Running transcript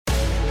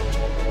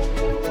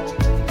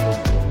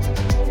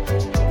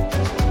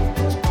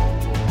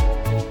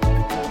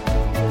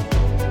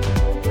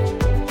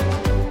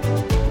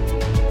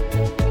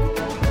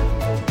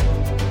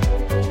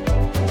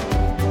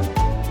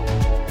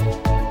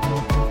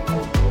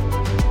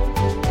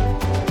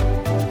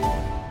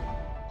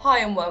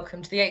and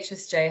welcome to the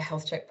HSJ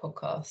Health Check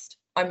podcast.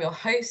 I'm your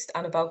host,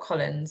 Annabelle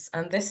Collins,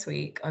 and this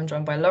week I'm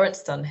joined by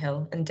Lawrence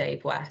Dunhill and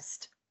Dave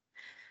West.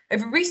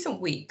 Over recent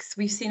weeks,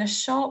 we've seen a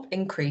sharp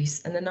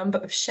increase in the number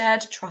of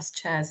shared trust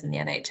chairs in the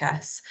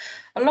NHS,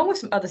 along with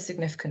some other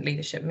significant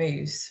leadership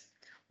moves.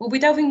 We'll be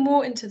delving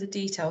more into the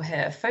detail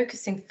here,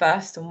 focusing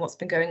first on what's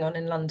been going on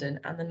in London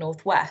and the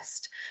North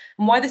West,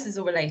 and why this is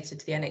all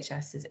related to the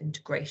NHS's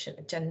integration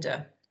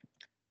agenda.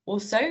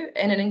 Also,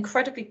 in an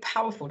incredibly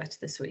powerful letter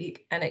this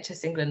week,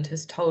 NHS England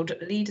has told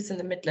leaders in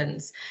the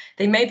Midlands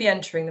they may be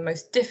entering the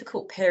most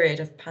difficult period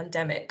of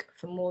pandemic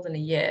for more than a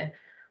year,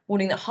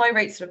 warning that high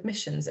rates of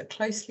admissions are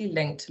closely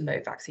linked to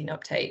low vaccine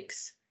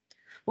uptakes.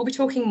 We'll be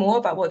talking more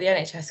about what the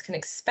NHS can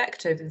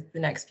expect over the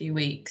next few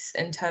weeks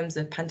in terms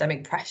of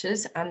pandemic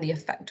pressures and the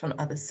effect on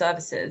other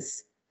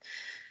services.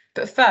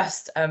 But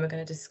first, we're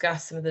going to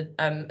discuss some of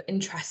the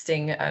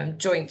interesting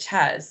joint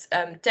chairs.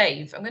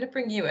 Dave, I'm going to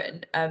bring you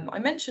in. I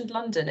mentioned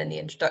London in the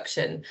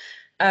introduction,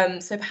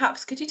 so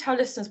perhaps could you tell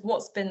listeners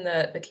what's been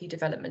the key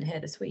development here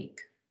this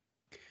week?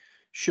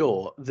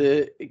 Sure.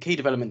 The key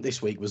development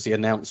this week was the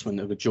announcement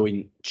of a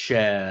joint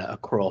chair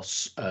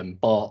across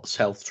Barts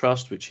Health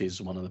Trust, which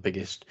is one of the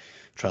biggest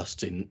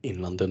trusts in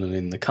London and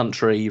in the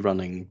country,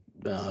 running,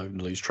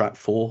 lose track,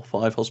 4 or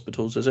 5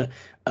 hospitals, is it?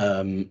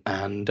 And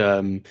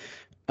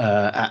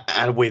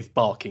with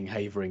Barking,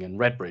 Havering and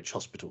Redbridge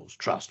Hospitals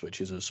Trust, which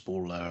is a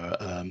smaller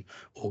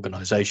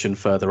organisation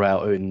further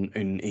out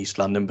in East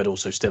London, but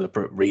also still a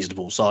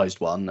reasonable sized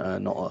one,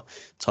 not a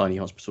tiny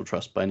hospital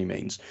trust by any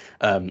means,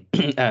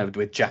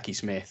 with Jackie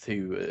Smith,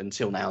 who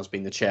until now has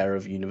been the chair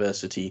of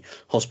University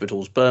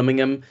Hospitals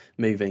Birmingham,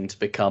 moving to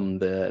become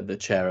the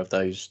chair of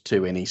those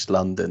 2 in East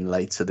London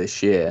later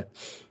this year.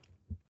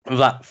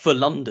 That for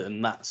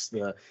London, that's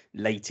the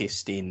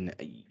latest in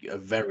a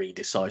very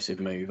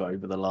decisive move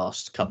over the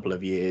last couple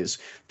of years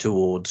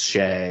towards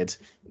shared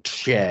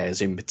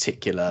chairs, in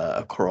particular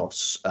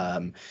across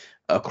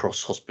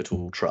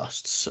hospital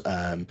trusts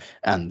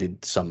and in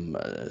some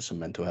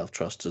mental health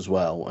trusts as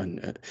well,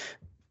 and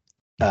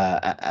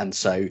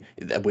so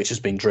which has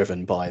been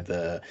driven by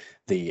the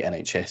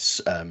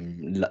NHS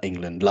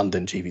England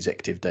London Chief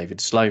Executive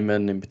David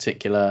Sloman in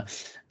particular,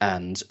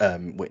 and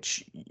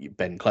which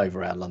Ben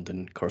Clover, our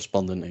London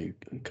correspondent who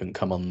couldn't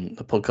come on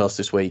the podcast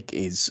this week,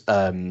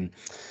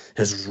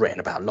 has written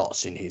about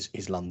lots in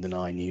his London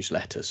Eye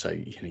newsletter, so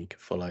you can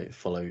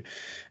follow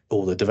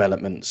all the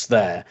developments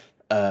there.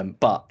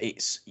 But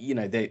it's,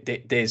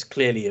 there's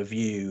clearly a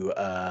view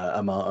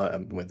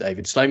with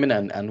David Sloman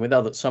and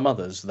with some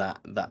others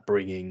that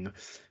bringing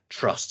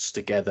trusts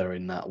together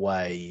in that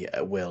way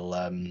will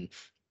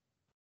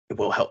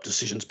help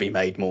decisions be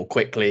made more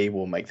quickly,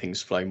 will make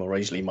things flow more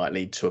easily, might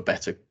lead to a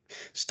better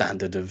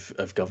standard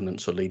of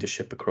governance or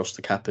leadership across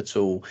the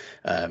capital,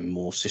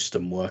 more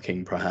system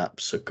working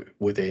perhaps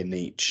within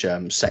each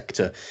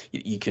sector.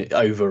 You can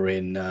over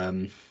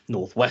in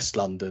northwest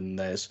London,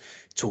 there's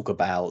talk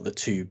about the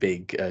 2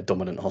 big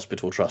dominant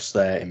hospital trusts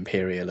there,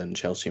 Imperial and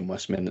Chelsea and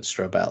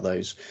Westminster, about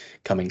those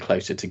coming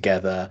closer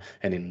together.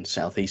 And in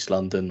southeast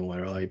London,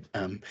 where I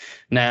am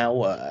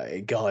now,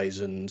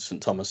 Guy's and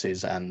St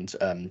Thomas's and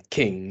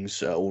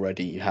King's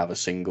already have a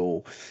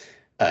single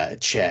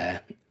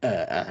chair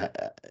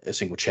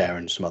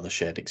and some other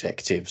shared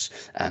executives,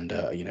 and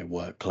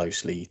work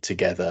closely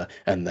together.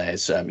 And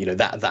there's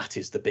that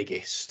is the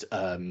biggest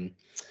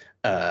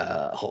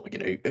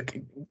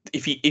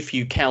if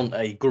you count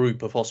a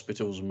group of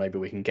hospitals, and maybe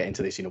we can get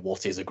into this,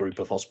 what is a group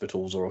of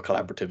hospitals or a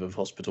collaborative of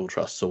hospital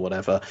trusts or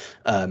whatever,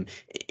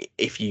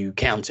 if you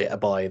count it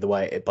by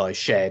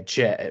shared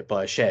chair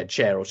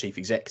or chief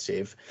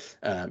executive,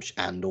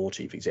 and or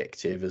chief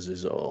executive, as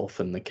is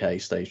often the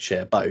case, they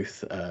share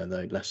both,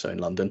 though less so in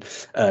London,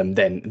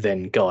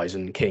 then Guy's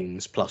and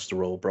King's plus the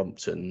Royal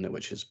Brompton,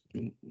 which is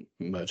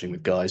merging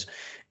with Guy's,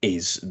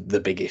 is the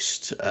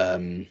biggest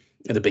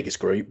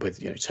group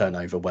with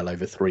turnover well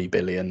over 3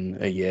 billion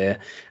a year,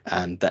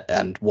 and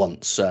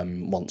once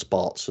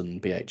Barts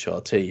and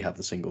BHRT have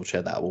the single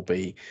chair, that will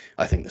be,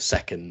 I think, the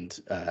second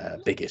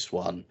biggest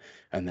one,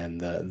 and then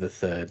the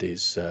third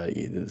is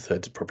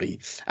probably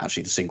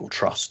actually the single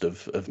trust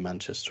of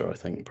Manchester, I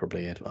think,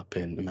 probably up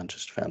in the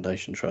Manchester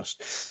Foundation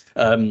Trust.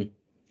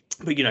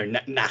 But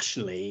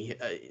nationally,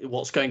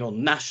 what's going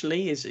on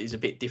nationally is a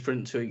bit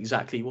different to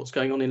exactly what's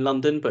going on in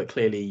London, but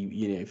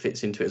clearly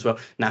fits into it as well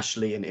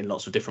nationally in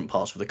lots of different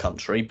parts of the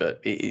country.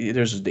 But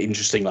there's an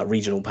interesting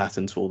regional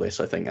pattern to all this,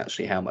 I think,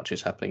 actually, how much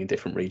is happening in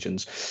different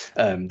regions.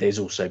 There's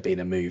also been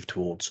a move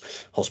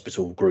towards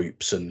hospital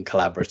groups and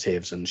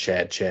collaboratives and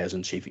shared chairs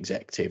and chief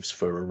executives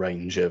for a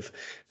range of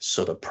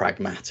sort of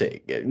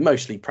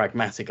mostly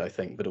pragmatic, I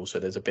think, but also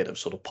there's a bit of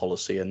sort of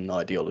policy and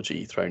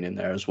ideology thrown in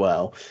there as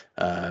well,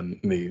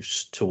 moves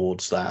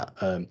towards that.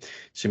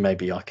 So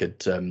maybe I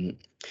could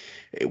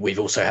we've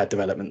also had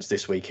developments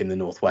this week in the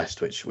northwest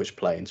which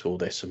play into all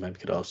this, so maybe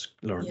could ask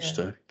Lawrence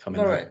to come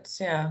in. Lawrence,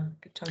 yeah,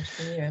 good time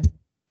to bring you in.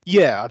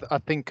 Yeah, I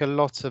think a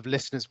lot of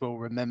listeners will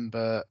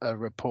remember a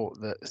report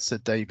that Sir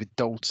David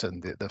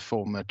Dalton, the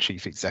former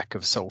chief exec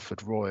of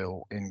Salford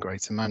Royal in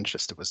Greater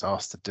Manchester, was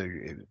asked to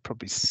do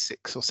probably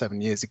 6 or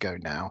 7 years ago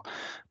now,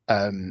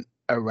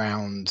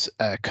 around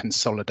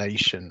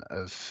consolidation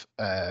of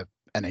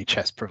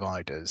NHS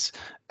providers,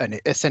 and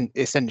it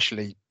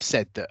essentially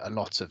said that a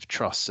lot of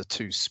trusts are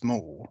too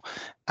small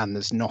and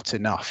there's not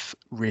enough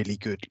really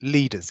good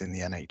leaders in the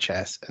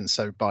NHS, and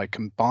so by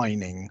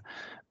combining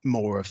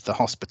more of the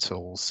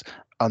hospitals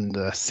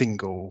under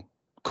single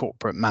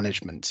corporate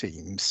management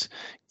teams,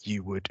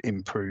 you would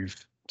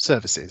improve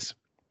services.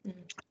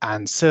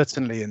 And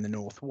certainly in the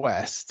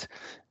Northwest,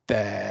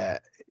 they've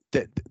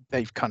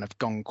kind of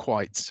gone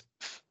quite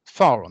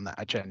far on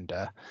that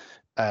agenda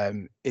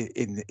in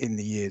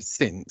the years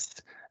since.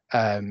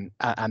 And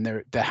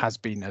there has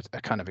been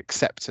a kind of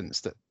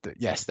acceptance that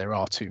yes, there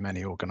are too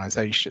many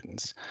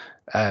organisations,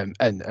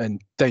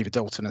 and David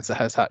Dalton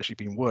has actually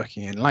been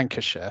working in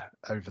Lancashire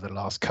over the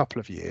last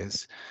couple of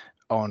years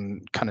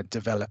on kind of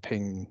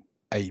developing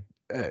a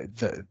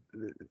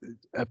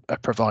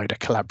provider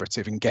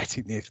collaborative and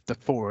getting the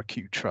 4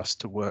 acute trusts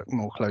to work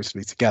more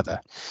closely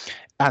together.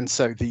 And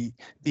so the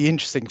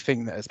interesting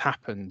thing that has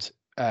happened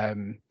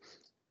in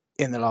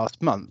the last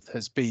month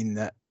has been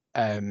that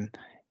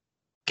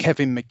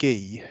Kevin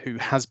McGee, who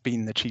has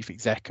been the chief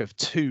exec of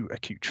 2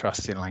 acute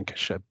trusts in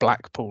Lancashire,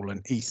 Blackpool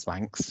and East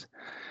Lancs,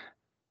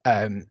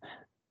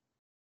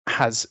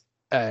 has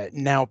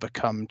now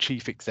become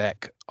chief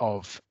exec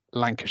of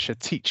Lancashire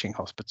Teaching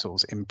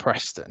Hospitals in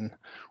Preston,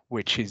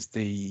 which is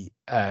the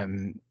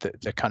kind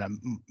of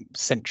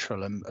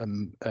central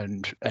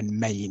and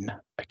main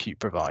acute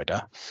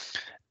provider.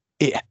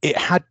 It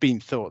had been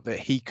thought that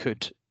he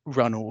could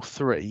run all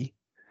 3,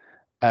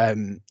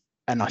 and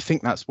I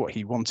think that's what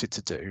he wanted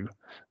to do.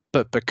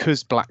 But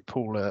because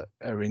Blackpool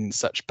are in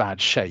such bad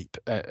shape,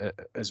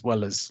 as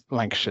well as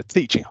Lancashire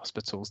Teaching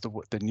Hospitals,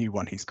 the new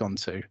one he's gone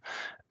to,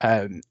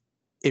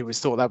 it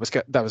was thought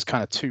that was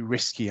kind of too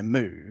risky a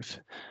move,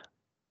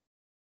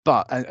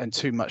 and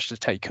too much to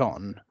take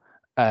on.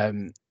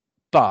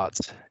 But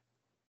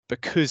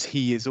because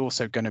he is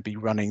also going to be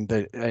running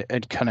a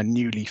kind of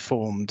newly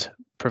formed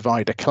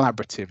provider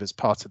collaborative as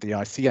part of the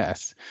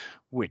ICS,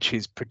 which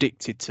is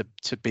predicted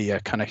to be a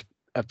kind of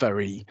a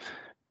very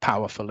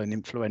powerful and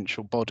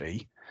influential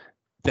body,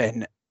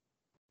 then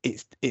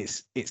it's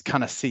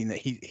kind of seen that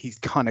he's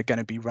kind of going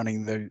to be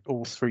running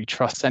all 3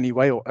 trusts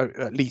anyway, or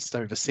at least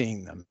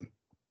overseeing them.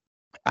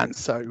 And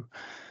so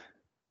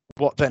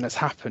what then has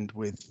happened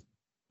with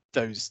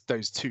those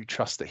 2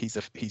 trusts that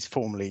he's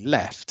formally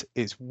left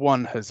is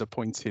one has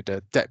appointed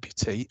a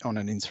deputy on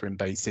an interim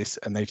basis,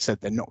 and they've said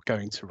they're not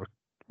going to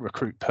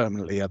recruit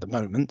permanently at the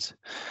moment,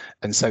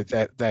 and so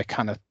they're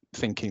kind of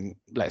thinking,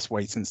 let's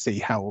wait and see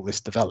how all this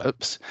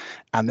develops.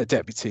 And the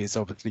deputy is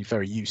obviously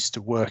very used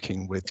to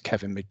working with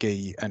Kevin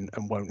McGee and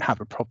won't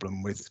have a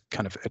problem with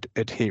kind of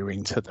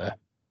adhering to the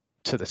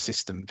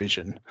system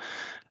vision.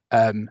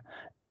 And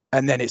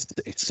then it's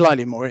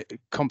slightly more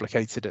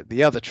complicated at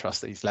the other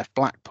trust that he's left,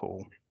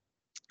 Blackpool,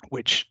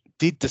 which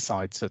did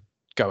decide to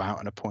go out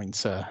and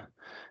appoint a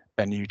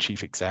new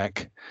chief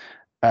exec,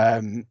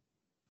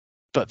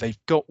 but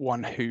they've got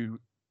one who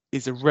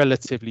is a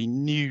relatively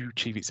new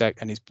chief exec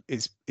and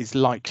is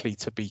likely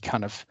to be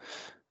kind of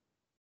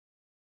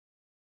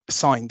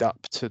signed up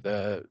to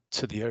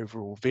the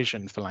overall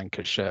vision for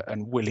Lancashire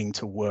and willing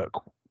to work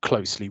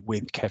closely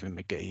with Kevin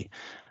McGee.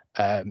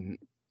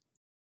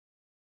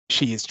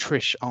 She is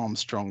Trish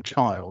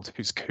Armstrong-Child,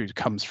 who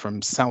comes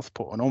from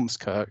Southport and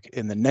Ormskirk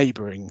in the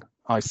neighbouring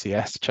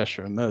ICS,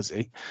 Cheshire and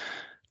Mersey.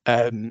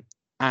 And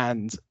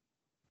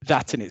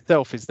that in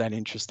itself is then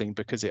interesting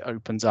because it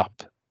opens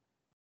up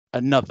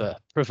another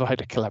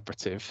provider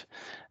collaborative.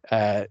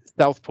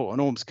 Southport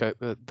and Ormskirk,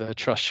 the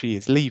trust she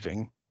is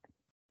leaving,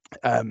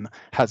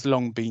 has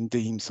long been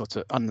deemed sort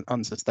of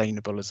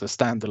unsustainable as a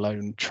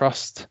standalone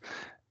trust,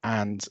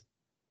 and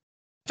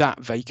that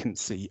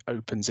vacancy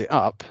opens it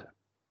up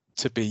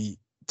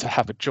to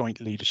have a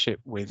joint leadership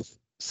with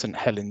St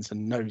Helens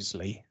and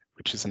Knowsley,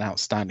 which is an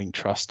outstanding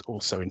trust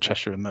also in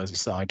Cheshire and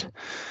Merseyside.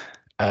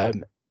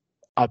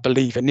 I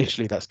believe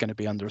initially that's going to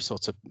be under a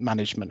sort of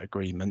management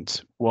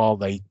agreement while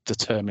they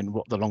determine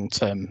what the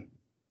long-term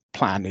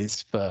plan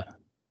is for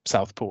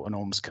Southport and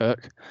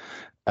Ormskirk.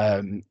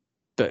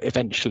 But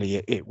eventually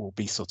it will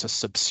be sort of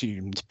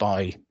subsumed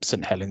by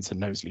St Helens and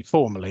Knowsley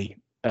formally,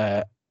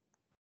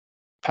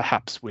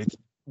 perhaps with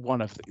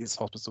one of these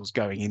hospitals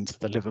going into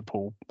the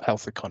Liverpool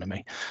health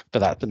economy, but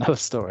that's another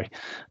story.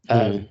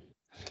 I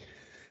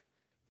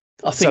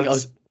think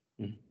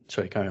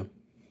sorry, carry on.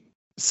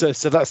 So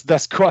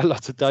that's quite a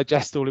lot to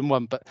digest all in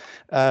one, but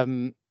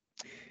then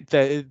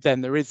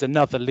there is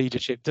another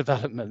leadership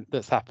development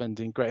that's happened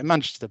in Greater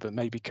Manchester, but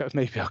maybe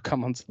I'll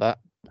come on to that.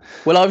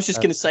 Well, I was just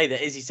going to say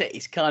that, as you said,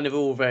 it's kind of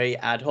all very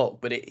ad hoc,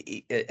 but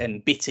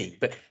and bitty,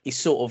 but it's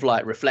sort of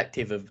like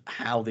reflective of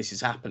how this is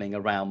happening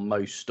around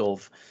most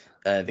of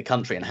the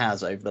country and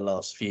has over the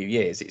last few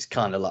years, it's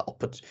kind of like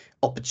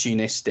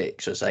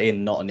opportunistic, should I say,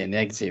 in not in a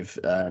negative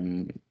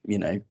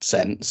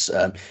sense.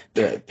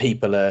 That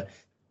people are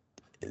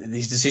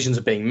these decisions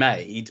are being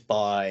made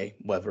by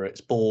whether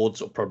it's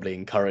boards or probably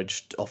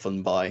encouraged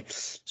often by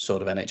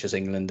sort of NHS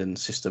England and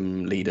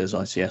system leaders,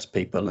 ICS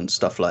people and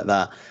stuff like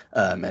that,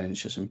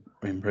 NHS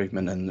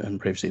Improvement and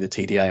previously the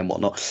TDA and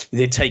whatnot.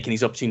 They're taking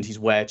these opportunities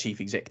where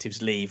chief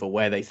executives leave or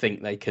where they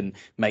think they can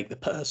make the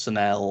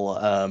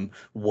personnel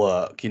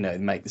work,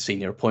 make the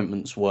senior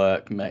appointments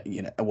work,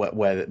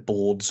 where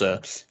boards are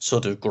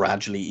sort of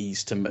gradually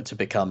eased to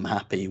become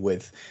happy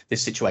with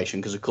this situation,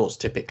 because of course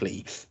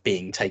typically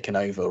being taken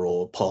over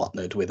or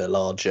partnered with a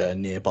larger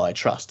nearby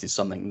trust is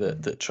something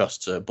that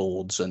trusts,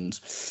 boards and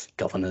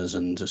governors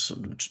and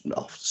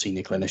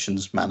senior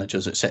clinicians,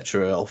 managers,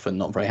 etc., are often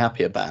not very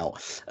happy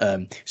about.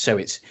 So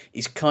it's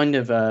kind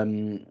of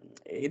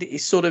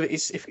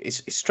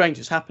it's strange.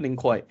 It's happening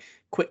quite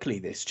quickly,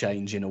 this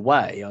change, in a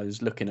way. I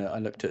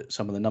looked at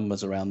some of the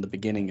numbers around the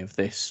beginning of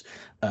this.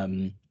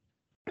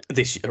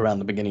 Around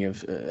the beginning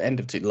of end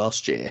of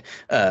last year,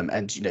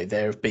 and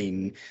there have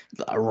been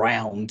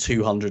around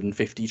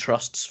 250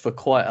 trusts for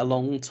quite a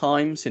long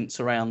time, since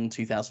around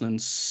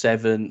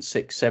 2007,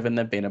 6, 7.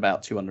 There've been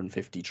about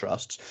 250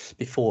 trusts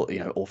before,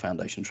 or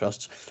foundation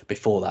trusts.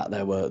 Before that,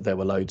 there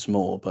were loads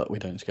more, but we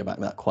don't need to go back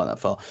quite that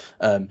far.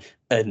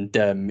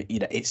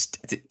 It's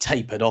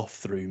tapered off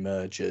through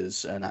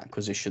mergers and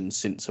acquisitions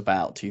since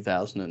about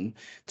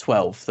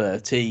 2012,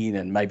 13,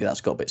 and maybe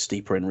that's got a bit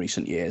steeper in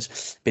recent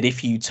years. But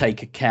if you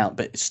take account,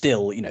 but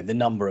still, the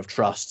number of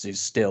trusts is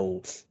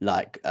still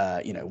like,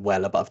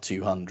 well above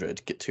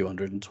 200,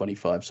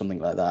 225, something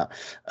like that.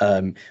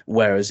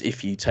 Whereas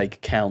if you take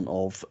account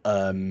of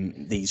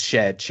these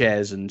shared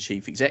chairs and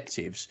chief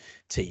executives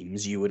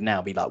teams, you would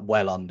now be like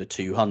well under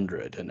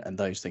 200, and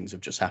those things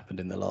have just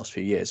happened in the last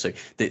few years. So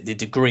the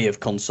degree of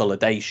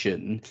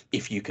consolidation,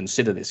 if you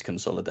consider this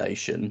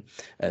consolidation,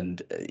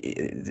 and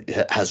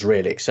it has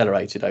really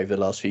accelerated over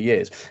the last few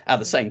years. At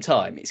the same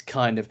time,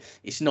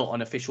 it's not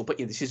unofficial, but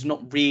this is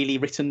not really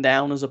written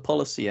down as a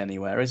policy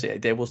anywhere, is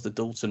it? There was the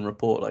Dalton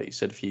report, like you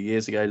said, a few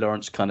years ago,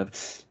 Lawrence, kind of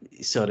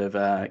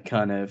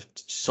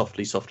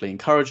softly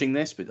encouraging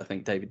this, but I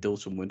think David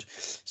Dalton would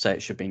say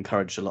it should be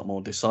encouraged a lot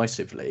more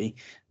decisively.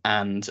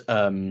 And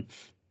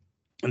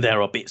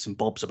there are bits and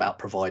bobs about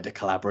provider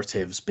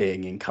collaboratives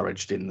being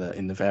encouraged in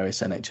the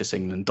various NHS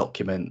England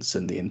documents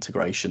and the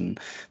integration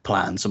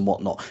plans and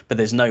whatnot, but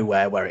there's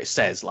nowhere where it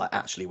says, like,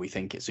 actually we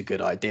think it's a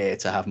good idea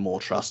to have more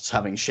trusts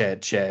having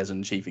shared chairs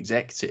and chief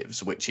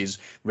executives, which is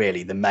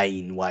really the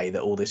main way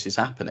that all this is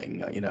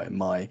happening, in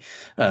my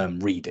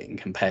reading,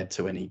 compared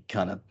to any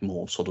kind of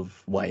more sort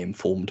of way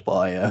informed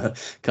by a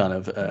kind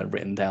of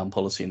written down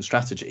policy and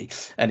strategy.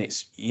 And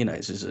it's we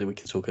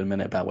can talk in a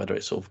minute about whether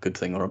it's sort of a good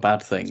thing or a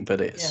bad thing, but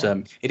it's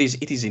it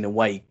is in a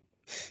way,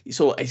 it's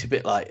a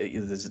bit like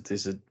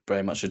there's a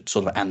very much a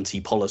sort of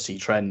anti-policy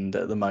trend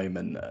at the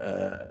moment.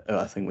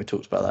 I think we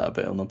talked about that a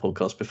bit on the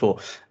podcast before,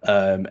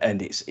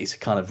 and it's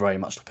kind of very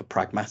much like a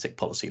pragmatic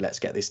policy. Let's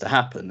get this to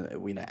happen,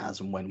 as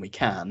and when we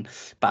can.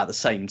 But at the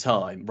same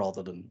time,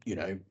 rather than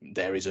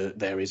there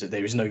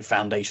is no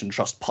foundation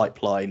trust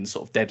pipeline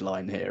sort of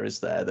deadline here, is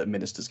there, that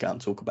ministers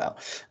can't talk about.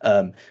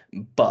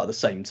 But at the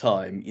same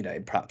time,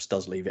 it perhaps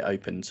does leave it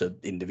open to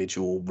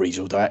individual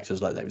regional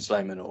directors like David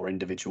Sloman, or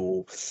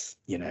individual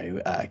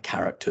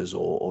characters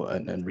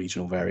and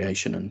regional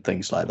variation and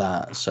things like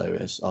that. So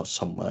as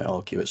some may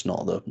argue, it's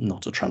not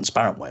a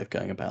transparent way of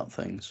going about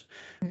things.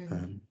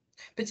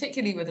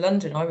 Particularly with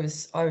London, I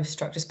was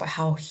struck just by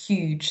how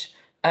huge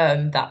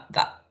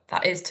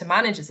that is to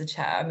manage as a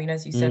chair. I mean,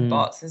 as you said,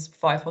 Barts has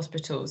 5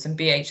 hospitals, and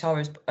BHR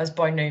is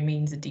by no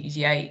means a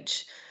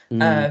DGH.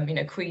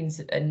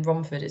 Queens and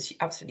Romford is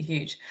absolutely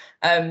huge.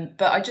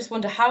 But I just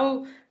wonder,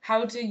 how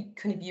do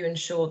kind of you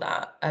ensure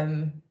that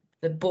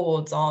the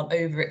boards aren't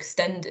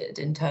overextended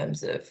in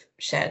terms of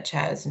shared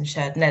chairs and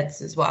shared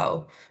NEDs as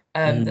well,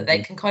 that they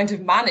can kind of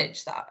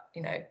manage that,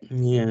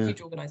 huge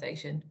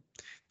organisation?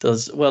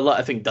 Does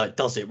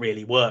it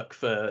really work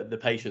for the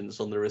patients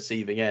on the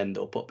receiving end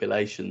or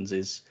populations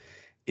is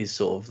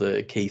sort of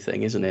the key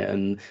thing, isn't it?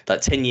 And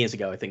like 10 years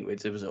ago, I think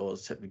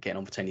getting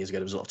on for 10 years ago,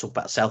 there was a lot of talk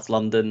about South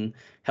London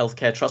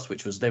Healthcare Trust,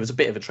 there was a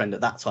bit of a trend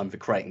at that time for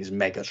creating these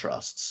mega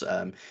trusts.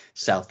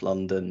 South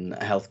London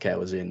Healthcare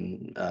was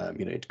in,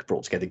 it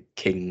brought together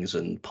King's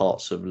and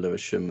parts of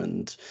Lewisham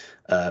and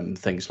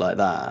things like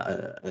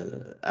that.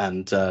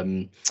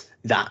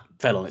 That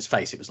fell on its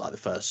face. It was like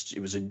it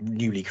was a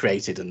newly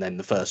created, and then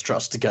the first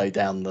trust to go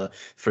down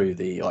through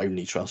the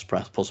only trust,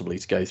 perhaps possibly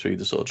to go through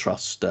the sort of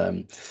trust,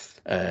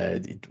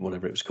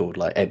 whatever it was called,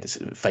 like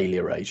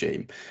failure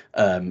regime,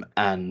 I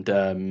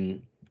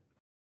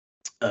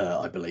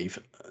believe,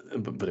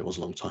 but it was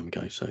a long time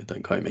ago, so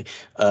don't quote me.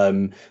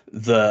 And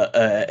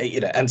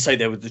so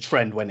there was the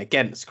trend went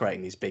against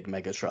creating these big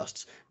mega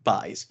trusts,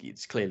 but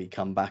it's clearly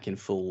come back in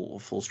full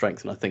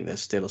strength, and I think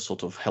there's still a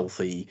sort of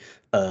healthy,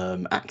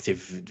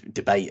 active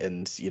debate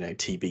and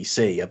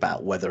TBC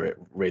about whether it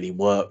really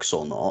works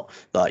or not.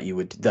 Like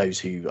those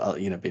who are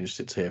be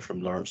interested to hear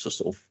from Lawrence, to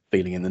sort of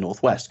feeling in the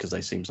Northwest, because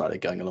they seems like they're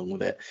going along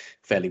with it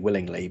fairly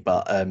willingly.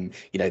 But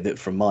that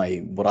from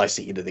what I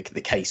see,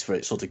 the case for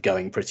it sort of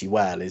going pretty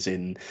well is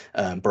in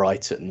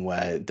Brighton,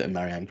 where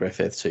Marianne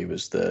Griffiths, who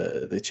was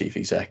the chief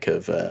exec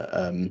of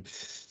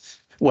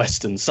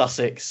Western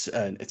Sussex,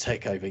 and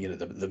take over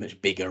the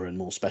much bigger and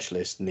more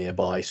specialist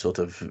nearby sort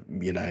of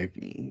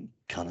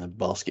kind of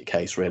basket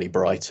case, really,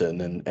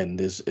 Brighton,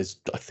 and is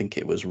I think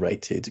it was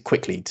rated,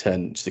 quickly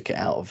took it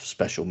out of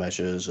special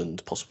measures,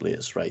 and possibly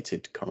it's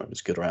rated, can't remember if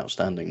it's good or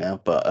outstanding now,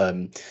 but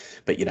and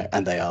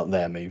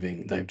they're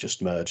moving, they've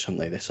just merged, haven't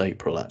they, this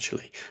April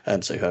actually,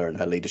 and so her and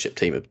her leadership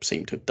team have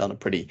seemed to have done a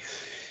pretty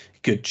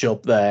good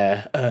job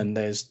there. And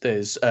there's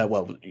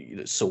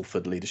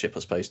Salford leadership, I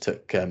suppose,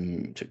 took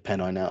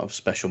Pennine out of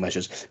special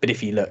measures. But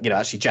if you look,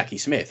 actually Jackie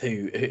Smith,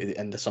 who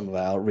and some of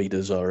our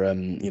readers are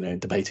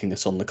debating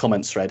this on the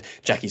comments thread,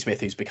 Jackie Smith,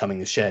 who's becoming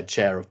the shared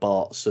chair of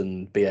Barts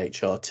and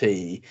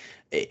BHRT,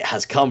 it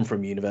has come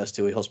from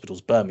University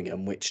Hospitals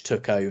Birmingham, which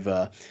took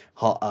over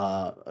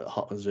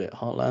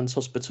Heartlands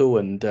Hospital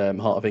and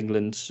Heart of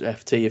England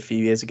FT a few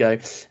years ago,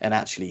 and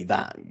actually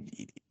that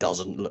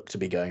doesn't look to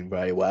be going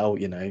very well.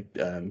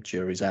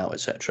 Jury's out,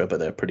 etc. But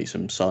there are pretty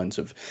some signs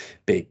of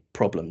big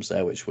problems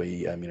there, which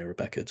we,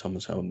 Rebecca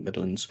Thomas, our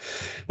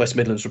West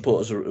Midlands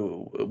reporters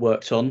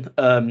worked on,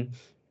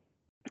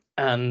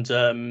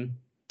 and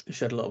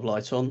shed a lot of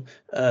light on.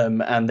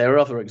 And there are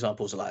other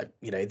examples, like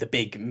the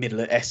big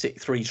Middle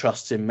Essex, 3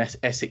 trusts in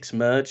Essex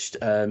merged,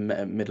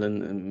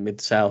 Midland, Mid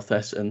South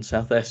and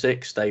South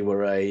Essex. They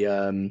were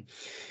a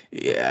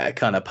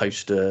kind of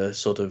poster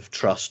sort of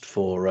trust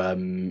for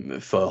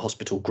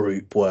hospital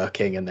group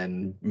working and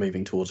then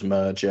moving towards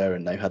merger,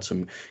 and they've had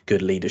some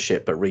good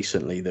leadership, but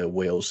recently the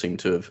wheels seem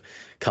to have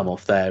come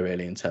off there,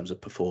 really, in terms of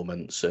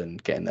performance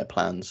and getting their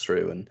plans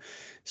through and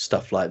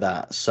stuff like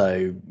that.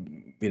 So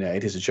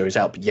it is a jury's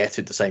out, but yet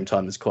at the same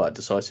time there's quite a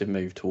decisive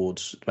move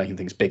towards making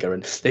things bigger.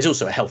 And there's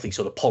also a healthy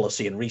sort of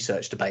policy and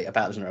research debate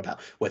about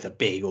whether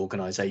big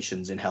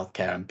organisations in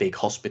healthcare and big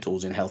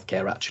hospitals in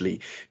healthcare actually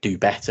do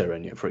better.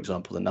 And for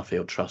example, the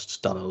Nuffield Trust's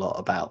done a lot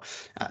about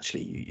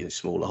actually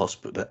smaller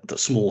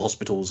small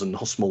hospitals and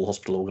small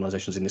hospital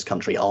organisations in this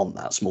country aren't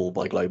that small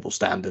by global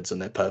standards,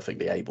 and they're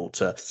perfectly able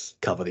to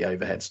cover the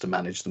overheads to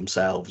manage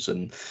themselves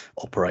and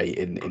operate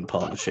in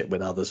partnership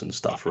with others and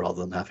stuff,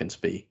 rather than having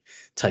to be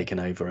taken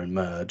over and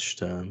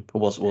merged.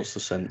 What's the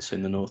sense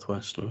in the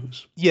Northwest,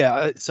 Lawrence?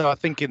 Yeah, so I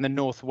think in the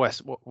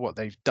Northwest, what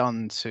they've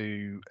done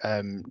to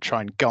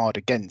try and guard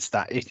against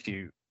that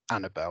issue,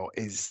 Annabelle,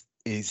 is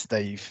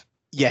they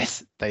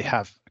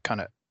have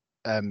kind of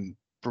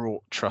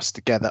brought trust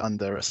together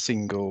under a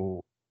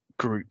single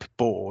group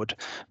board,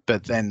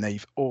 but then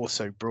they've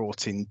also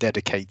brought in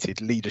dedicated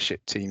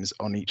leadership teams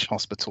on each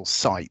hospital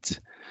site.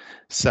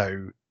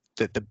 So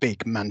that the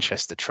big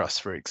Manchester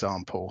Trust, for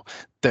example,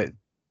 that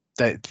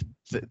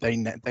they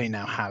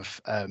now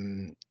have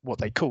what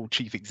they call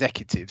chief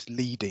executives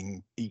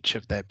leading each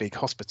of their big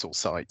hospital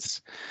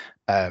sites,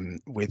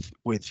 with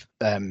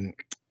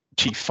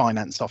chief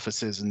finance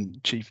officers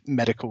and chief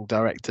medical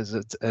directors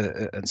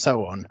and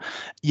so on.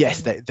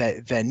 Yes,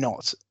 they're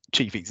not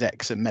chief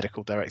execs and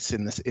medical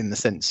directors in the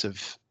sense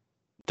of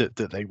that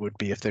they would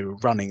be if they were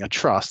running a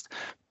trust,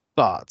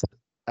 but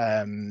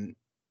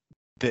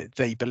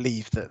they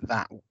believe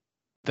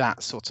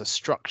that sort of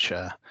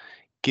structure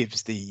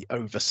gives the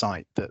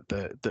oversight that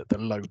the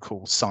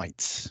local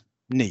sites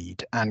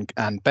need and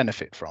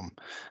benefit from,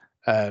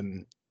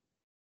 and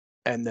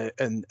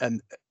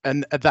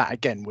that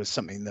again was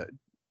something that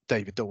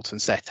David Dalton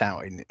set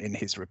out in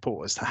his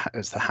report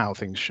as to how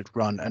things should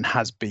run, and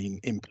has been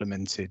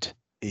implemented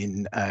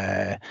in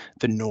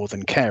the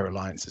Northern Care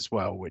Alliance as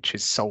well, which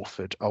is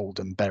Salford,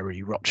 Oldham,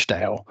 Bury,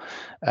 Rochdale,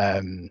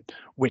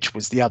 which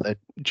was the other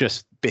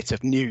just bit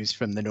of news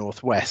from the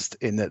Northwest,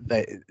 in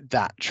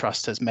that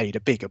trust has made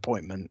a big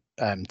appointment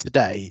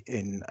today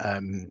in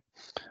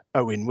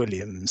Owen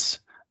Williams,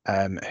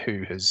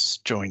 who has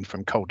joined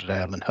from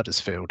Calderdale and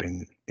Huddersfield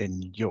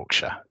in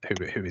Yorkshire,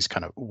 who is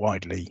kind of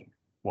widely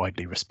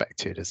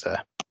respected as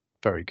a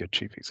very good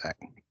chief exec.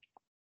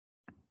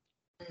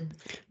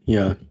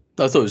 Yeah,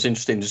 I thought it was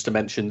interesting just to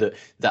mention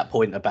that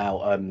point about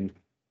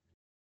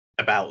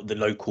the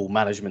local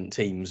management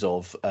teams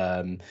of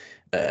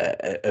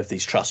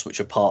these trusts, which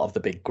are part of the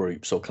big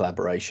groups or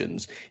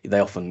collaborations. They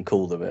often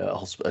call them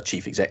a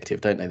chief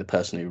executive, don't they? The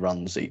person who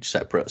runs each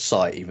separate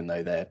site, even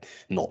though they're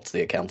not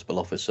the accountable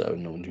officer,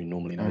 and no one who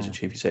normally knows a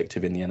chief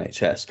executive in the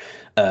NHS.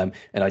 And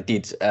I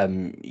did,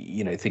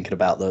 thinking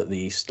about the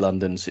East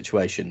London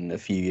situation a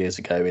few years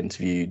ago,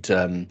 interviewed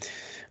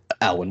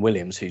Alwyn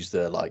Williams, who's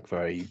the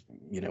very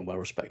well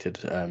respected,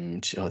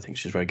 I think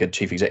she's very good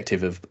chief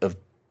executive of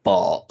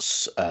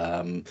Barts,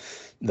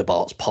 the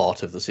Barts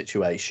part of the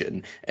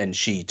situation, and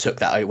she took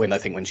that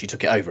when she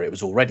took it over, it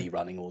was already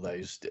running all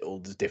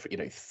the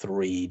different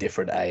 3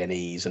 different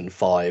A&Es and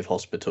 5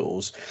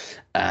 hospitals,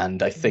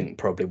 and I think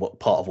probably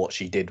part of what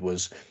she did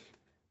was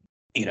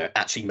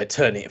actually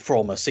turn it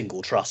from a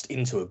single trust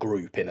into a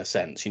group in a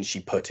sense. And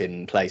she put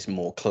in place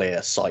more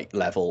clear site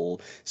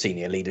level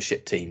senior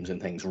leadership teams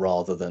and things,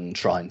 rather than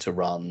trying to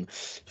run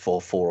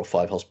for 4 or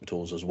 5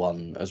 hospitals as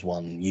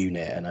one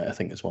unit. And I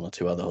think there's 1 or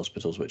 2 other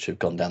hospitals which have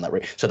gone down that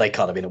route. So they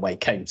kind of in a way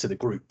came to the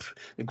group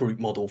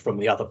model from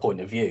the other point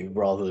of view,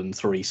 rather than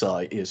 3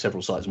 sites,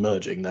 several sites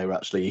merging. They were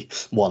actually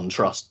one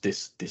trust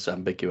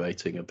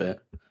disambiguating a bit.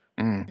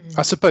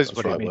 I suppose That's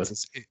what right it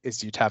means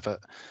is you'd have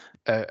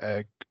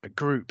a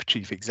group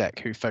chief exec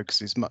who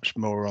focuses much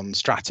more on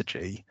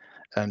strategy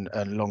and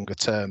longer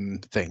term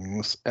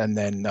things, and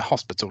then the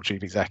hospital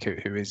chief exec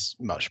who is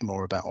much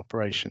more about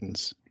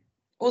operations.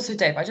 Also,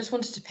 Dave, I just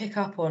wanted to pick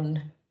up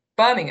on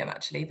Birmingham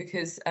actually,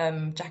 because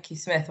Jackie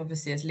Smith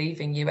obviously is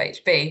leaving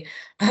UHB.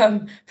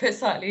 But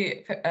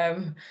slightly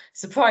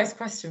surprise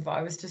question, but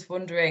I was just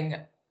wondering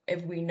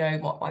if we know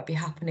what might be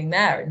happening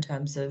there in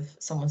terms of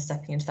someone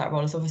stepping into that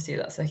role, as obviously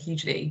that's a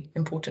hugely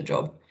important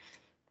job.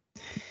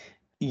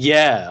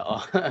 Yeah,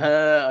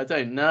 I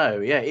don't know.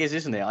 Yeah, it is,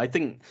 isn't it?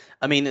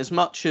 I mean, as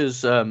much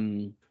as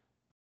who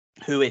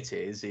it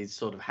is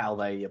sort of how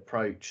they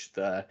approach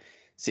the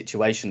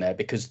situation there,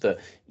 because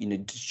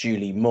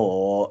Julie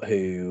Moore,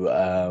 who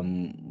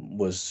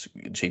was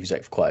chief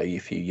exec for quite a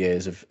few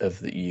years of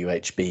the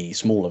UHB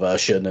smaller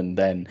version,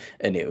 and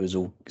it was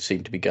all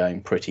seemed to be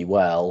going pretty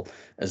well,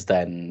 has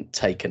then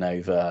taken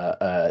over,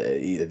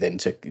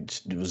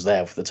 was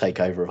there for the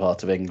takeover of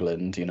Heart of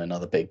England,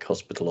 another big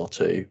hospital or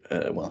 2,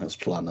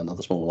 hospital and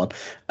another smaller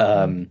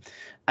one.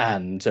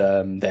 And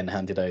then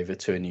handed over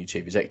to a new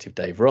chief executive,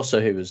 Dave Rossa,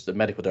 who was the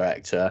medical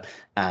director.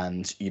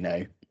 And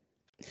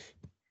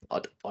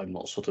I'm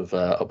not sort of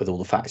up with all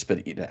the facts,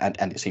 but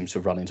and it seems to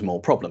have run into more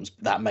problems.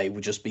 That may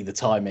just be the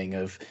timing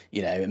of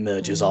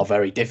mergers are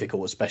very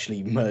difficult,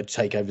 especially merge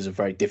takeovers of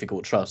very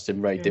difficult trusts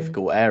in very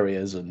difficult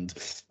areas, and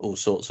all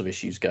sorts of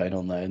issues going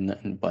on there,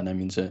 and by no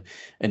means an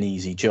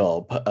easy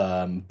job.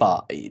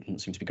 But it doesn't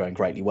seem to be going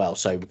greatly well.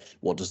 So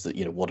what does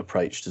what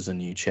approach does the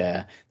new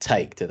chair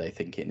take? Do they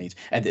think it needs?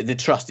 And the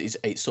trust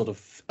it's sort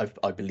of,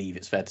 I believe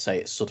it's fair to say,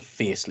 it's sort of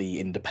fiercely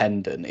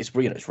independent. It's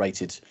it's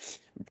rated,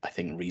 I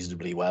think,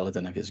 reasonably well. I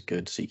don't know if it's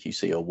good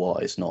CQC or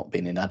what. It's not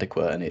been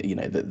inadequate, and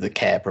the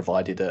care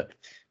provided at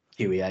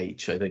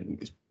QEH, I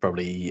think, is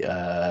probably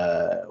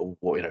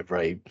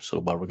very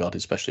sort of well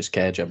regarded specialist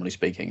care, generally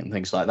speaking, and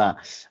things like that.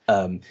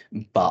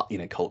 But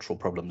cultural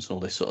problems and all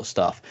this sort of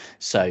stuff.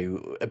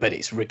 So, but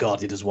it's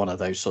regarded as one of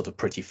those sort of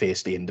pretty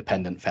fiercely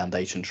independent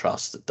foundation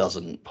trusts that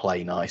doesn't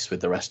play nice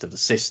with the rest of the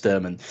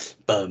system. And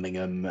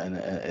Birmingham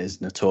is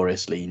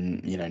notoriously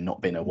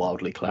not been a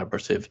wildly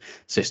collaborative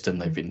system.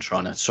 They've been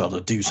trying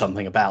to do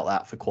something about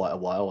that for quite a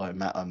while. I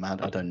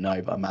don't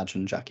know, but I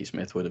imagine Jackie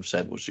Smith would have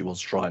said, well, she was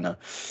trying to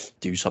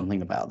do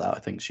something about that. I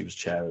think she was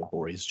chair of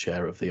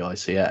the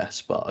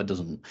ICS, but it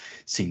doesn't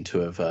seem to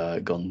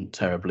have gone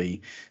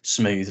terribly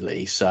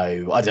smoothly.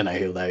 So I don't know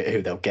who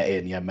they'll get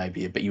in. Yeah,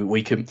 maybe. But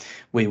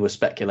we were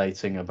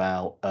speculating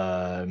about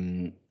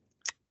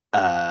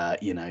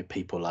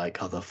people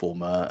like other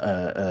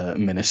former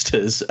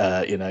ministers,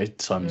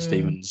 Simon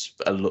Stevens,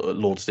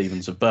 Lord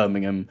Stevens of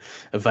Birmingham,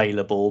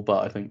 available,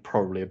 but I think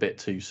probably a bit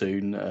too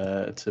soon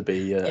to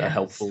be a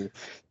helpful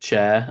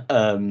chair.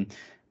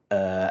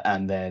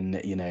 And then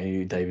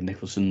David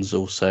Nicholson's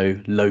also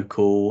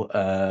local,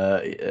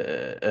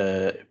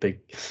 big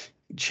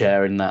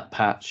chair in that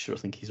patch. I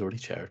think he's already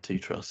chair of 2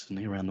 trusts, isn't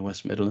he, around the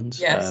West Midlands?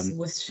 Yes, an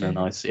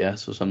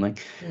ICS or something.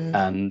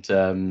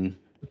 And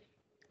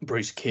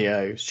Bruce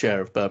Keogh's chair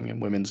of Birmingham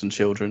Women's and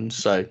Children's.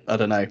 So I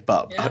don't know,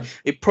 but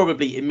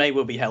it may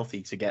well be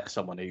healthy to get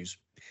someone who's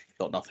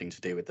got nothing to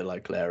do with the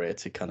local area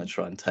to kind of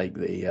try and take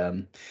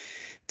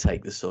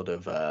the sort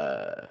of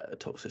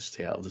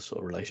toxicity out of the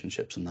sort of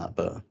relationships and that.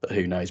 But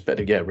who knows?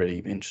 But yeah, really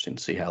interesting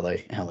to see how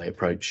they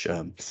approach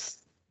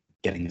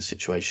getting the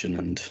situation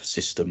and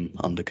system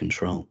under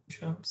control.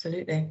 Sure,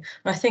 absolutely. And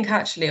I think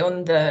actually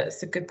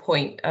it's a good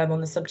point on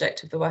the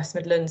subject of the West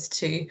Midlands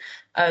to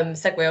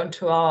segue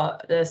onto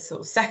the sort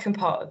of second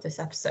part of this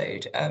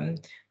episode,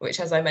 which,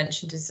 as I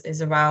mentioned,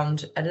 is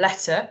around a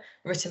letter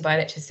written by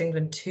NHS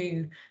England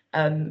to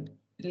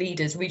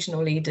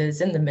regional leaders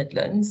in the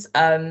Midlands.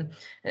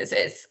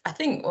 It's I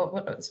think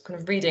what I was kind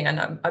of reading,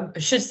 and I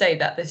should say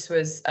that this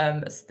was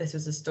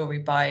a story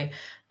by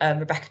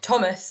Rebecca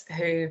Thomas,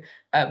 who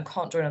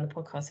can't join on the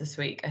podcast this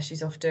week as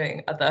she's off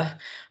doing other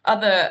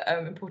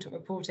important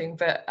reporting.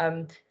 But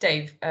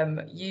Dave,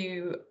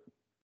 you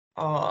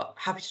are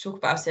happy to talk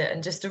about it,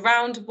 and just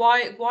around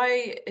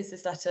why is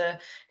this letter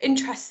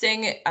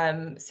interesting,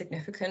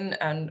 significant,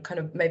 and kind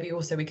of maybe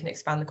also we can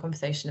expand the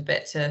conversation a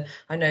bit to,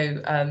 I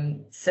know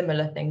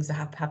similar things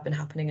have been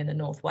happening in the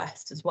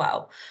Northwest as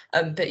well.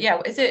 But yeah,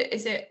 is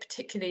it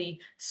particularly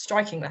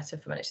striking letter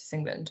from NHS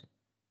England?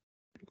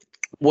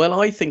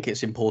 Well, I think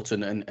it's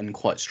important and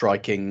quite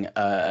striking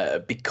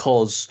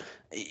because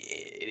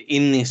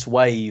in this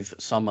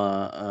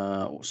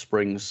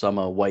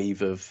spring-summer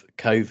wave of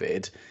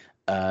COVID,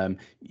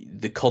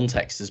 the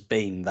context has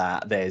been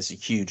that there's a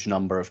huge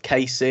number of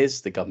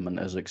cases. The government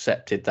has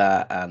accepted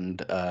that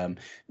and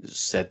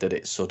said that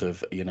it's sort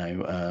of,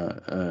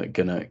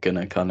 gonna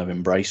kind of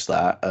embrace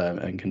that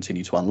and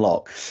continue to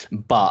unlock,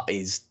 but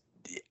is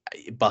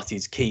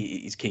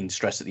keen to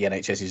stress that the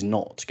NHS is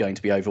not going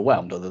to be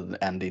overwhelmed,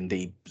 and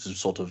indeed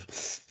sort of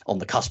on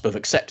the cusp of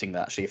accepting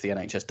that actually if the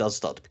NHS does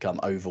start to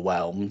become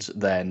overwhelmed,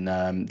 then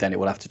it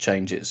will have to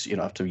change its,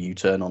 have to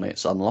U-turn on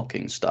its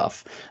unlocking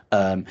stuff.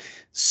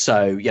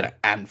 So,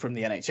 and from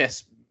the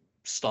NHS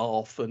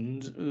staff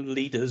and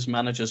leaders,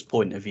 managers'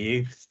 point of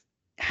view,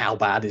 how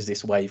bad is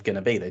this wave going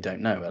to be? They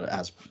don't know.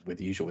 As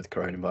with usual with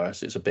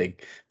coronavirus, it's a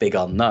big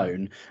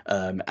unknown.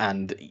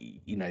 And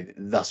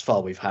thus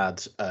far we've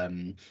had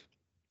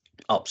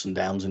ups and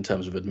downs in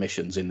terms of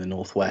admissions in the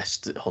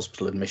northwest.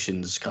 Hospital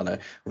admissions kind of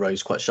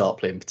rose quite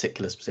sharply in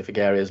particular specific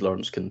areas.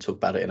 Lawrence can talk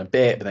about it in a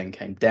bit, but then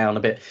came down a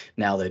bit.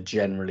 Now they've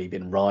generally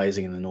been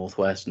rising in the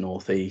northwest,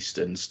 northeast,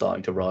 and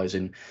starting to rise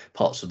in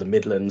parts of the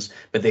Midlands.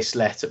 But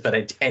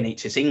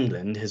NHS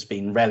England has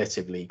been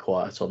relatively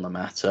quiet on the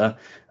matter,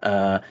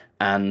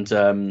 and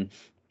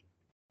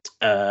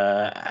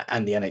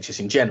the NHS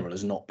in general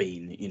has not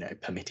been,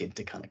 permitted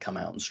to kind of come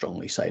out and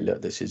strongly say,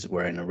 look,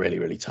 we're in a really,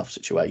 really tough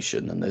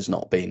situation, and there's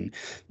not been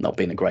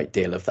a great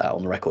deal of that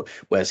on the record.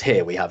 Whereas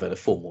here we have a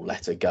formal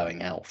letter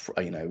going out,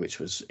 which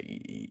was,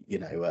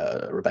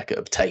 Rebecca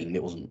obtained.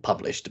 It wasn't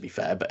published, to be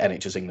fair, but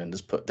NHS England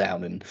has put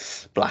down in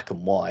black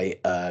and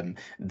white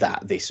that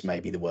this may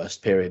be the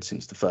worst period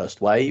since the first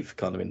wave.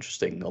 Kind of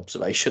interesting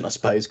observation, I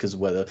suppose, because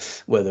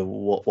whether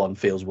what one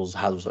feels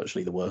has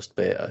actually the worst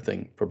bit, I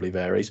think, probably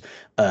varies.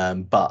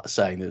 But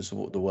saying there's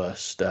the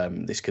worst,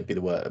 this could be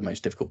the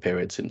most difficult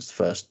period since the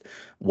first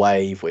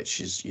wave,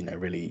 which is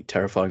really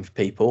terrifying for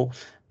people,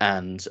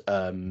 and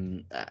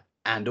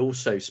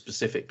also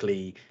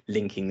specifically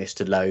linking this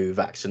to low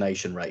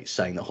vaccination rates,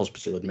 saying that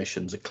hospital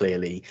admissions are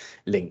clearly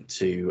linked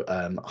to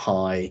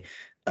high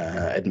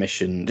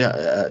admission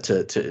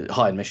to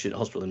high admission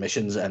hospital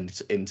admissions,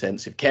 and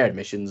intensive care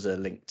admissions are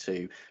linked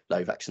to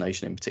low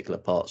vaccination in particular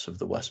parts of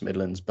the West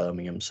Midlands,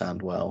 Birmingham,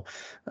 Sandwell,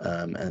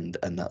 and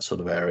that sort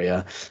of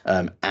area.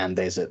 And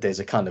there's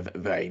a kind of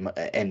very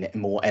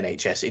more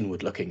NHS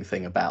inward looking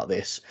thing about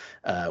this,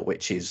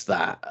 which is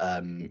that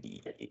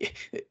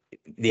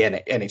the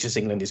NHS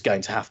England is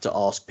going to have to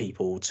ask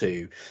people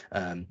to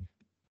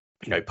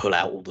pull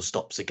out all the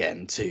stops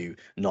again to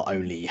not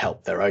only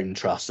help their own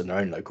trust and their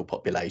own local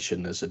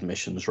population as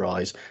admissions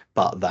rise,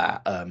 but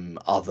that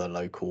other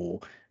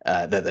local,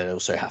 that they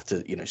also have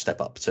to, step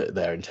up to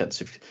their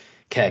intensive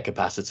care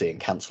capacity and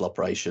cancel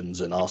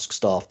operations and ask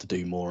staff to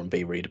do more and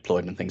be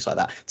redeployed and things like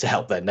that to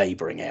help their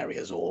neighbouring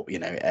areas or,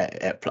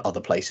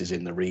 other places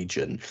in the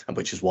region. And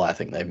which is why I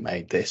think they've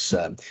made this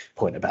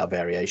point about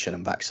variation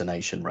and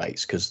vaccination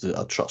rates, because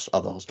the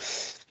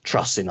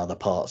trusts in other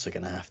parts are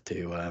going to have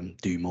to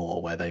do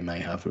more where they may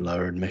have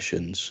lower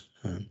admissions.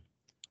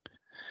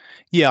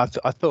 Yeah,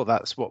 I thought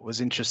that's what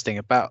was interesting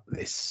about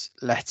this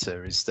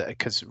letter, is that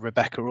because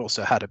Rebecca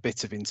also had a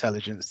bit of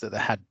intelligence that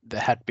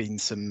there had been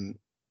some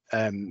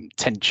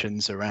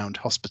tensions around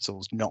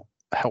hospitals not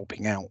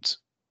helping out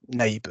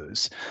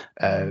neighbours,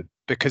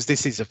 because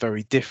this is a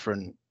very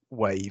different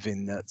wave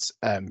in that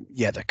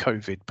the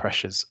COVID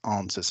pressures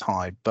aren't as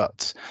high,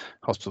 but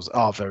hospitals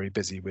are very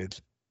busy with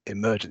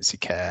emergency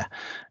care,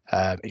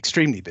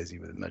 extremely busy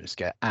with emergency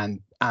care,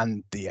 and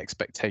the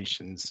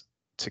expectations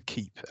to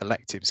keep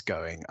electives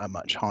going are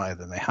much higher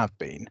than they have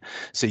been.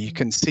 So you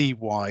can see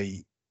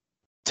why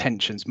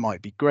tensions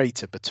might be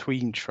greater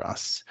between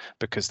trusts,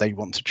 because they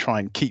want to try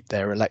and keep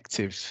their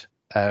elective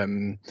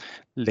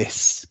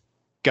lists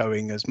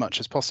going as much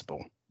as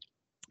possible.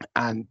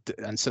 And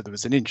so there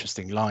was an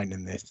interesting line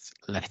in this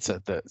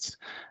letter that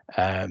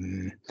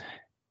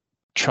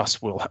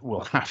trusts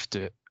will have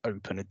to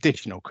open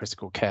additional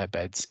critical care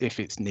beds if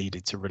it's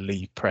needed to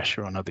relieve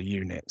pressure on other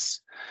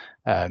units,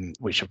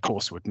 which of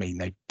course would mean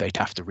they'd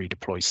have to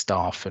redeploy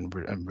staff and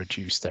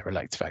reduce their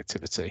elective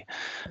activity.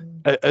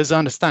 As I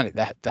understand it,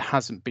 there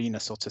hasn't been a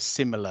sort of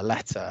similar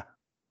letter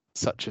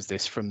such as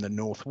this from the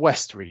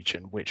Northwest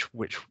region, which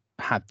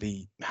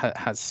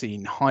has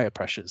seen higher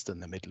pressures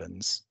than the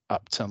Midlands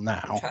up till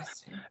now,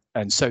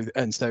 and so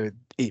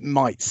it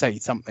might say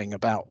something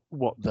about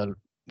what the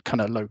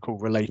kind of local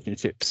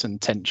relationships and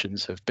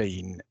tensions have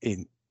been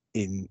in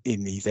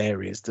these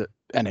areas that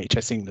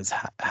NHS England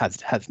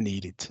has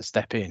needed to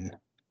step in.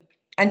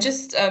 And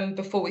just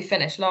before we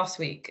finish, last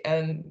week,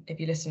 if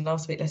you listened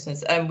last week,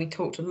 listeners, we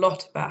talked a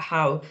lot about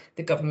how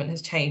the government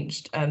has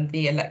changed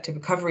the elective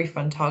recovery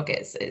fund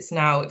targets. It's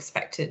now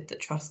expected that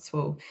trusts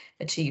will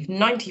achieve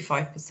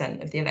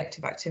 95% of the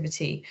elective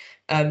activity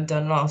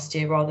done last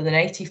year rather than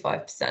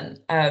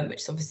 85%,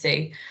 which is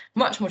obviously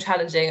much more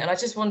challenging. And I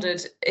just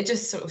wondered, it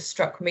just sort of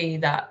struck me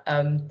that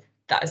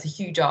that is a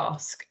huge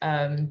ask.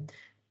 And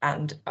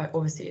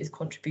obviously is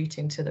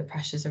contributing to the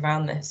pressures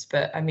around this.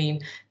 But I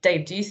mean,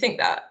 Dave, do you think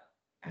that,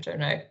 I don't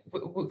know,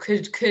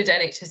 could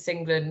NHS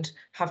England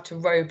have to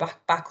row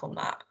back on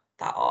that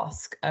that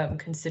ask,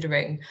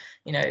 considering,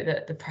 you know,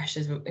 the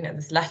pressures, you know,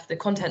 the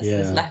contents of Yeah.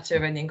 this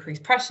letter and the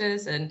increased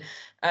pressures, and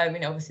you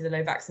know, obviously the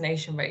low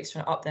vaccination rates,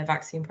 trying to up their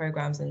vaccine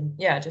programs, and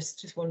yeah,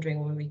 just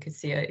wondering when we could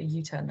see a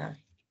U-turn there.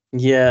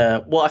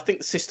 Yeah, well, I think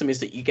the system is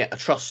that you get a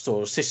trust,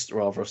 or a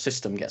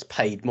system gets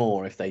paid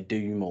more if they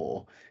do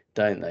more,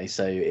 don't they?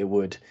 So it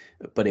would,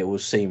 but it will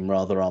seem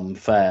rather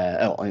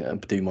unfair.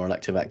 Do more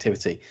elective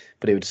activity,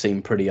 but it would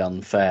seem pretty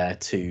unfair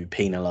to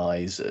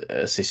penalise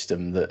a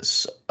system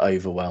that's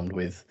overwhelmed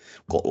with,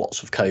 got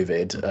lots of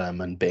COVID,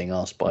 and being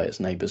asked by its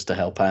neighbours to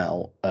help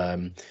out,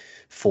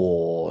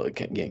 for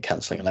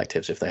cancelling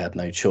electives if they had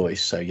no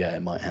choice. So yeah,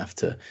 it might have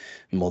to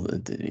more.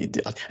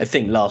 I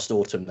think last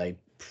autumn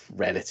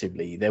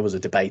there was a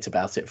debate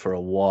about it for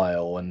a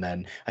while, and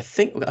then I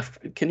think,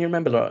 can you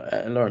remember,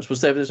 Lawrence,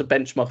 there's a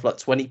benchmark of like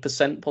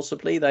 20%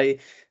 possibly?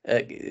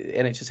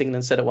 NHS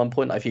England said at one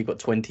point, like, if you've got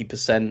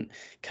 20%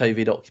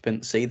 COVID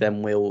occupancy,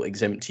 then we'll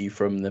exempt you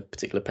from the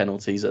particular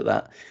penalties at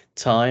that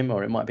time,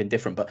 or it might have been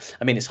different. But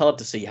I mean, it's hard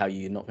to see how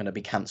you're not going to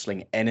be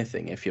cancelling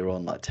anything if you're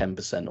on like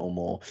 10% or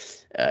more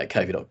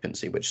COVID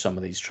occupancy, which some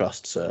of these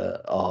trusts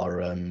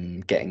are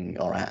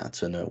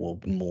at, and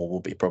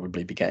will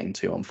probably be getting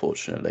to,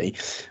 unfortunately.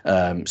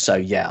 So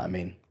yeah, I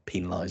mean,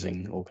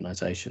 penalising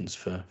organisations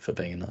for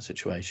being in that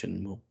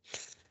situation will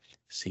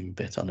seem a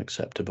bit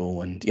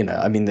unacceptable. And, you know,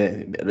 I mean,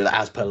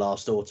 as per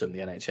last autumn, the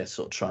NHS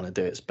sort of trying to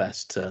do its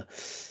best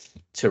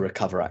to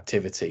recover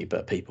activity,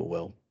 but people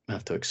will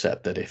have to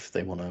accept that if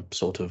they want to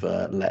sort of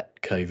let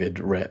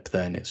COVID rip,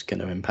 then it's going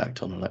to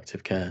impact on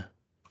elective care.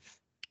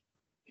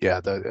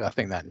 Yeah, I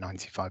think that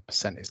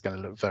 95% is going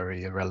to look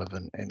very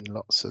irrelevant in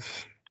lots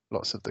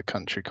of the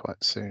country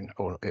quite soon,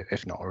 or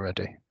if not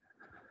already.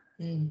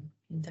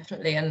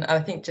 Definitely. And I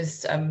think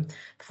just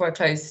before I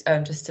close,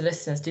 just to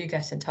listeners, do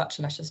get in touch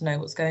and let us know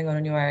what's going on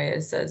in your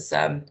areas, as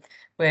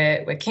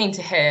we're keen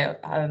to hear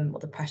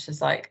what the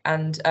pressure's like.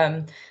 And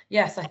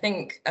yes, I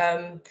think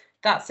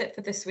that's it for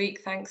this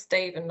week. Thanks,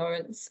 Dave and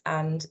Lawrence.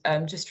 And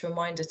just a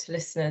reminder to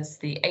listeners,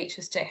 the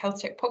HSJ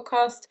Health Check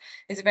podcast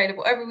is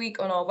available every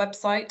week on our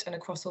website and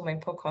across all main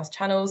podcast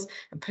channels.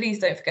 And please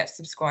don't forget to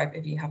subscribe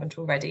if you haven't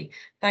already.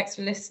 Thanks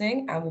for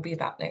listening, and we'll be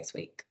back next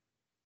week.